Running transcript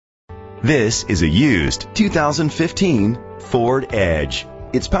This is a used 2015 Ford Edge.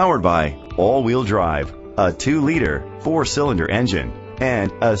 It's powered by all-wheel drive, a 2-liter 4-cylinder engine,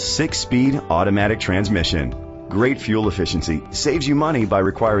 and a 6-speed automatic transmission. Great fuel efficiency saves you money by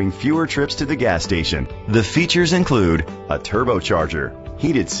requiring fewer trips to the gas station. The features include a turbocharger,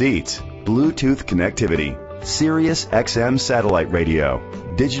 heated seats, Bluetooth connectivity, Sirius XM satellite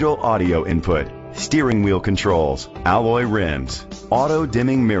radio, digital audio input, steering wheel controls, alloy rims, auto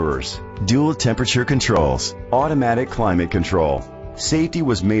dimming mirrors, dual temperature controls, automatic climate control. Safety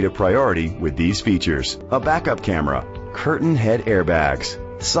was made a priority with these features: a backup camera, curtain head airbags,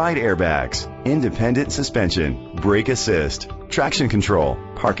 side airbags, independent suspension, brake assist, traction control,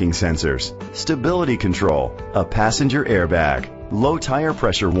 parking sensors, stability control, a passenger airbag, low tire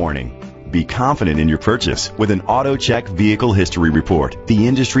pressure warning. Be confident in your purchase with an AutoCheck Vehicle History Report, the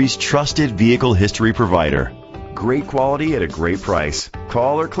industry's trusted vehicle history provider. Great quality at a great price.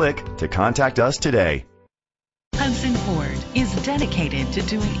 Call or click to contact us today. Hudson Ford is dedicated to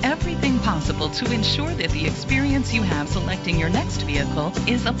doing everything possible to ensure that the experience you have selecting your next vehicle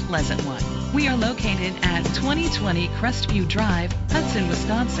is a pleasant one. We are located at 2020 Crestview Drive, Hudson,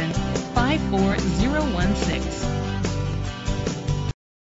 Wisconsin, 54016.